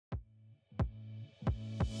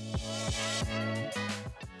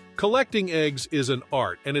Collecting eggs is an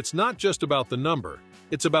art, and it's not just about the number.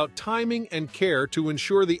 It's about timing and care to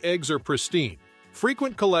ensure the eggs are pristine.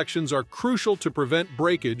 Frequent collections are crucial to prevent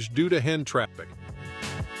breakage due to hen traffic.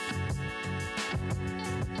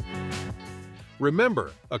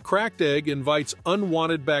 Remember, a cracked egg invites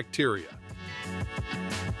unwanted bacteria.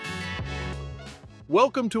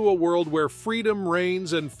 Welcome to a world where freedom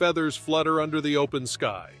reigns and feathers flutter under the open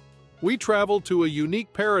sky. We travel to a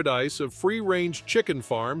unique paradise of free-range chicken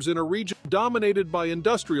farms in a region dominated by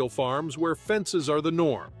industrial farms where fences are the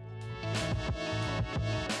norm.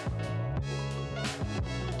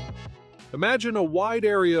 Imagine a wide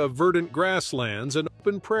area of verdant grasslands and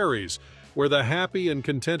open prairies, where the happy and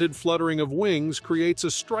contented fluttering of wings creates a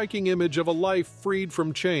striking image of a life freed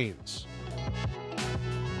from chains.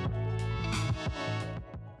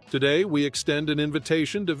 Today, we extend an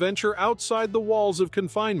invitation to venture outside the walls of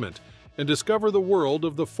confinement and discover the world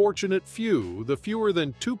of the fortunate few, the fewer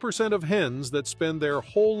than 2% of hens that spend their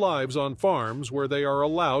whole lives on farms where they are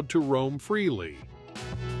allowed to roam freely.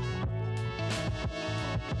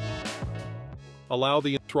 Allow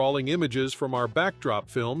the enthralling images from our backdrop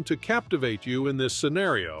film to captivate you in this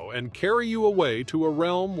scenario and carry you away to a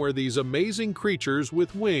realm where these amazing creatures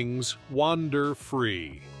with wings wander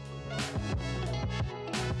free.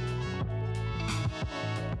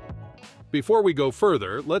 Before we go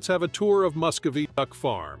further, let's have a tour of Muscovy Duck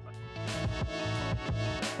Farm.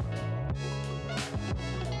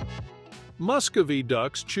 Muscovy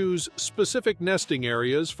ducks choose specific nesting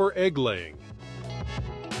areas for egg laying.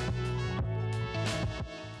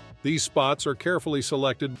 These spots are carefully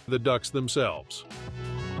selected by the ducks themselves.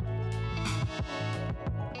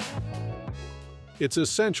 It's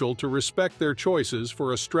essential to respect their choices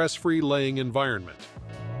for a stress-free laying environment.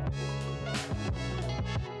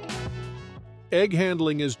 Egg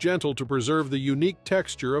handling is gentle to preserve the unique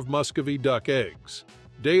texture of Muscovy duck eggs.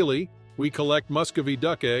 Daily, we collect Muscovy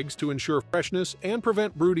duck eggs to ensure freshness and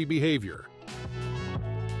prevent broody behavior.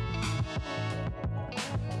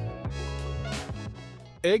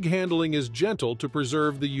 Egg handling is gentle to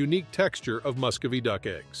preserve the unique texture of Muscovy duck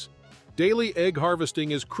eggs. Daily egg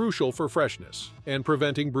harvesting is crucial for freshness and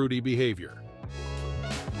preventing broody behavior.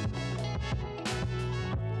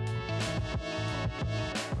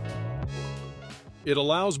 It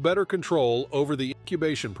allows better control over the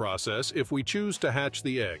incubation process if we choose to hatch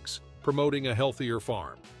the eggs, promoting a healthier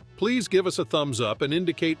farm. Please give us a thumbs up and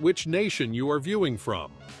indicate which nation you are viewing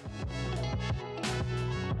from.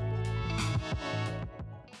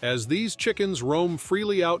 As these chickens roam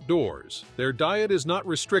freely outdoors, their diet is not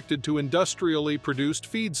restricted to industrially produced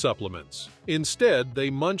feed supplements. Instead, they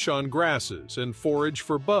munch on grasses and forage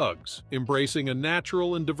for bugs, embracing a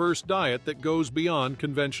natural and diverse diet that goes beyond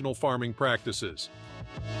conventional farming practices.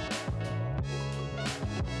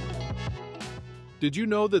 Did you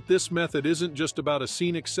know that this method isn't just about a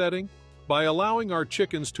scenic setting? By allowing our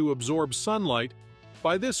chickens to absorb sunlight,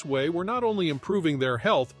 by this way we're not only improving their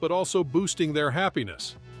health but also boosting their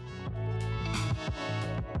happiness.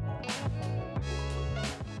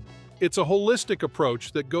 It's a holistic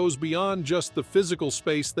approach that goes beyond just the physical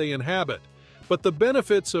space they inhabit, but the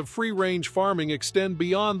benefits of free-range farming extend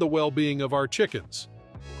beyond the well-being of our chickens.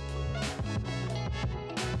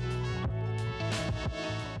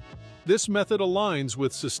 This method aligns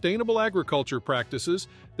with sustainable agriculture practices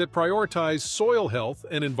that prioritize soil health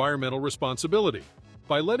and environmental responsibility.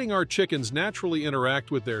 By letting our chickens naturally interact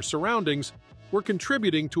with their surroundings, we're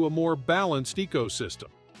contributing to a more balanced ecosystem.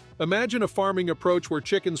 Imagine a farming approach where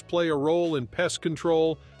chickens play a role in pest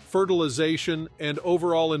control, fertilization, and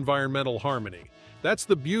overall environmental harmony. That's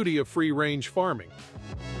the beauty of free-range farming.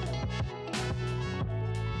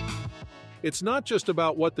 It's not just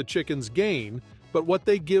about what the chickens gain, but what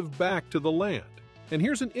they give back to the land. And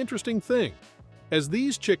here's an interesting thing. As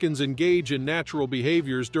these chickens engage in natural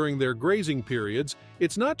behaviors during their grazing periods,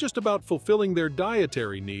 it's not just about fulfilling their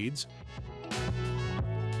dietary needs.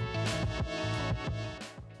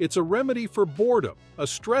 It's a remedy for boredom, a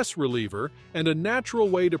stress reliever, and a natural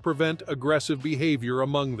way to prevent aggressive behavior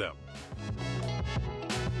among them.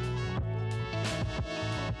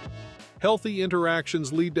 Healthy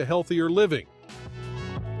interactions lead to healthier living,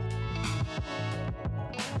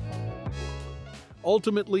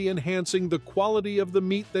 ultimately enhancing the quality of the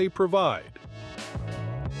meat they provide.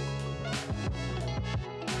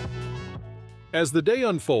 As the day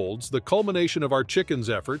unfolds, the culmination of our chickens'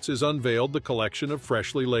 efforts is unveiled: the collection of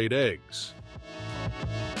freshly laid eggs.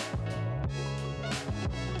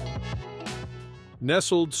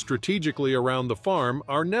 Nestled strategically around the farm,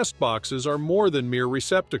 our nest boxes are more than mere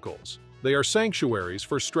receptacles. They are sanctuaries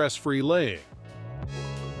for stress-free laying.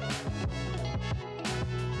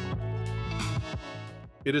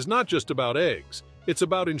 It is not just about eggs, it's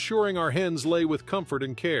about ensuring our hens lay with comfort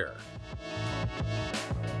and care.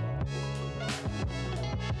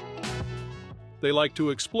 They like to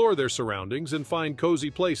explore their surroundings and find cozy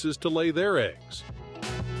places to lay their eggs.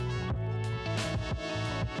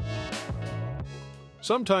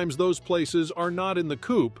 Sometimes those places are not in the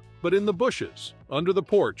coop, but in the bushes, under the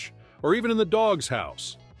porch, or even in the dog's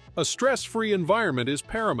house. A stress-free environment is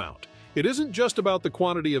paramount. It isn't just about the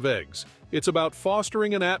quantity of eggs, it's about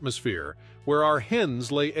fostering an atmosphere where our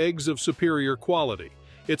hens lay eggs of superior quality.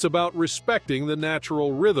 It's about respecting the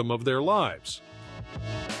natural rhythm of their lives.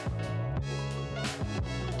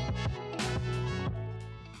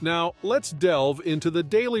 Now, let's delve into the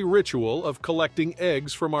daily ritual of collecting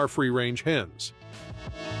eggs from our free-range hens.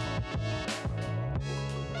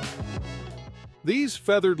 These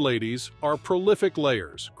feathered ladies are prolific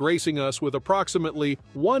layers, gracing us with approximately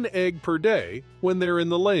 1 egg per day when they're in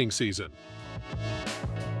the laying season.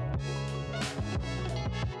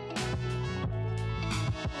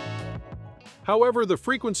 However, the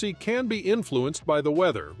frequency can be influenced by the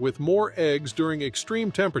weather, with more eggs during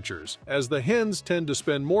extreme temperatures, as the hens tend to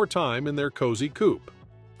spend more time in their cozy coop.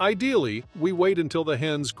 Ideally, we wait until the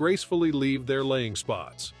hens gracefully leave their laying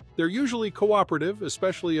spots. They're usually cooperative,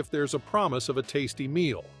 especially if there's a promise of a tasty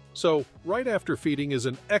meal. So, right after feeding is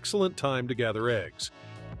an excellent time to gather eggs.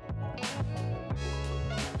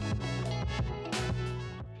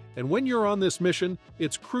 And when you're on this mission,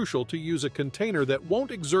 it's crucial to use a container that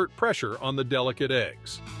won't exert pressure on the delicate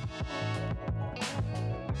eggs.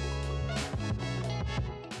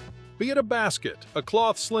 Be it a basket, a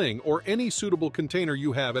cloth sling, or any suitable container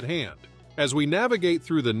you have at hand. As we navigate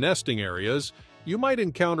through the nesting areas, you might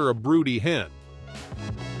encounter a broody hen,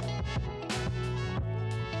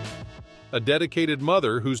 a dedicated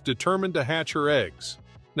mother who's determined to hatch her eggs.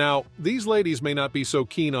 Now, these ladies may not be so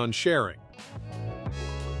keen on sharing.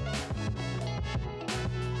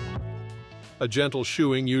 A gentle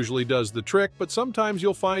shooing usually does the trick, but sometimes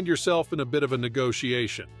you'll find yourself in a bit of a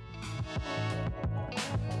negotiation.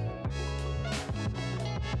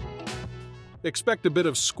 Expect a bit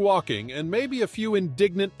of squawking and maybe a few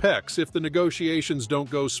indignant pecks if the negotiations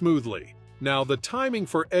don't go smoothly. Now, the timing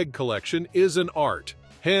for egg collection is an art.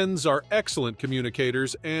 Hens are excellent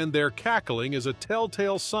communicators, and their cackling is a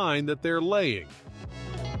telltale sign that they're laying.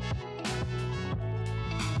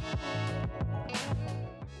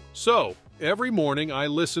 So, every morning I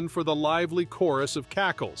listen for the lively chorus of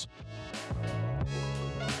cackles,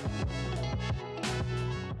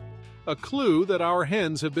 a clue that our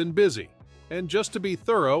hens have been busy. And just to be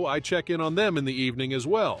thorough, I check in on them in the evening as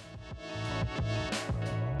well.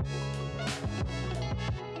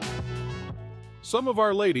 Some of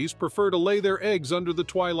our ladies prefer to lay their eggs under the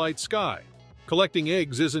twilight sky. Collecting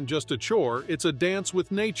eggs isn't just a chore, it's a dance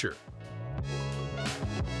with nature.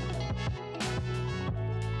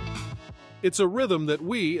 It's a rhythm that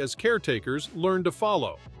we, as caretakers, learn to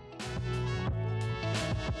follow.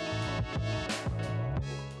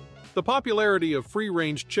 The popularity of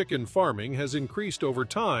free-range chicken farming has increased over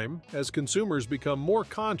time as consumers become more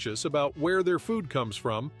conscious about where their food comes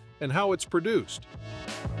from and how it's produced.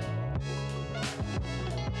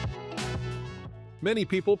 Many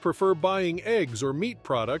people prefer buying eggs or meat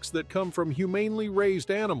products that come from humanely raised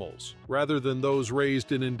animals, rather than those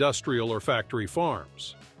raised in industrial or factory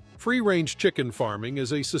farms. Free-range chicken farming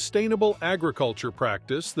is a sustainable agriculture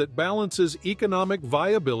practice that balances economic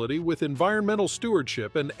viability with environmental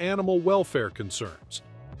stewardship and animal welfare concerns.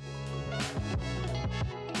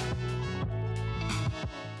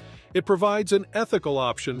 It provides an ethical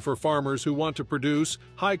option for farmers who want to produce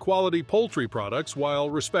high-quality poultry products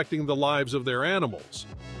while respecting the lives of their animals.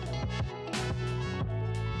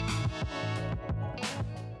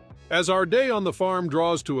 As our day on the farm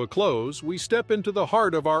draws to a close, we step into the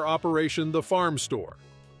heart of our operation, the farm store.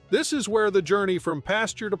 This is where the journey from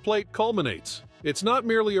pasture to plate culminates. It's not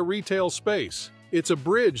merely a retail space. It's a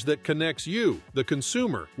bridge that connects you, the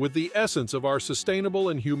consumer, with the essence of our sustainable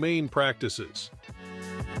and humane practices.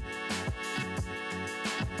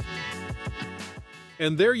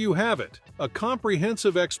 And there you have it, a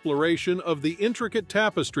comprehensive exploration of the intricate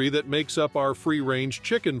tapestry that makes up our free-range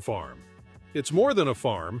chicken farm. It's more than a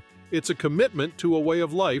farm. It's a commitment to a way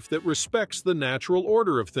of life that respects the natural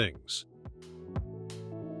order of things.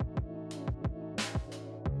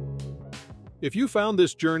 If you found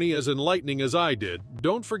this journey as enlightening as I did,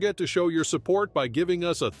 don't forget to show your support by giving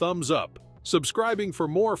us a thumbs up, subscribing for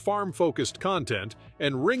more farm-focused content,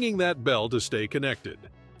 and ringing that bell to stay connected.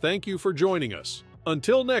 Thank you for joining us.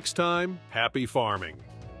 Until next time, happy farming!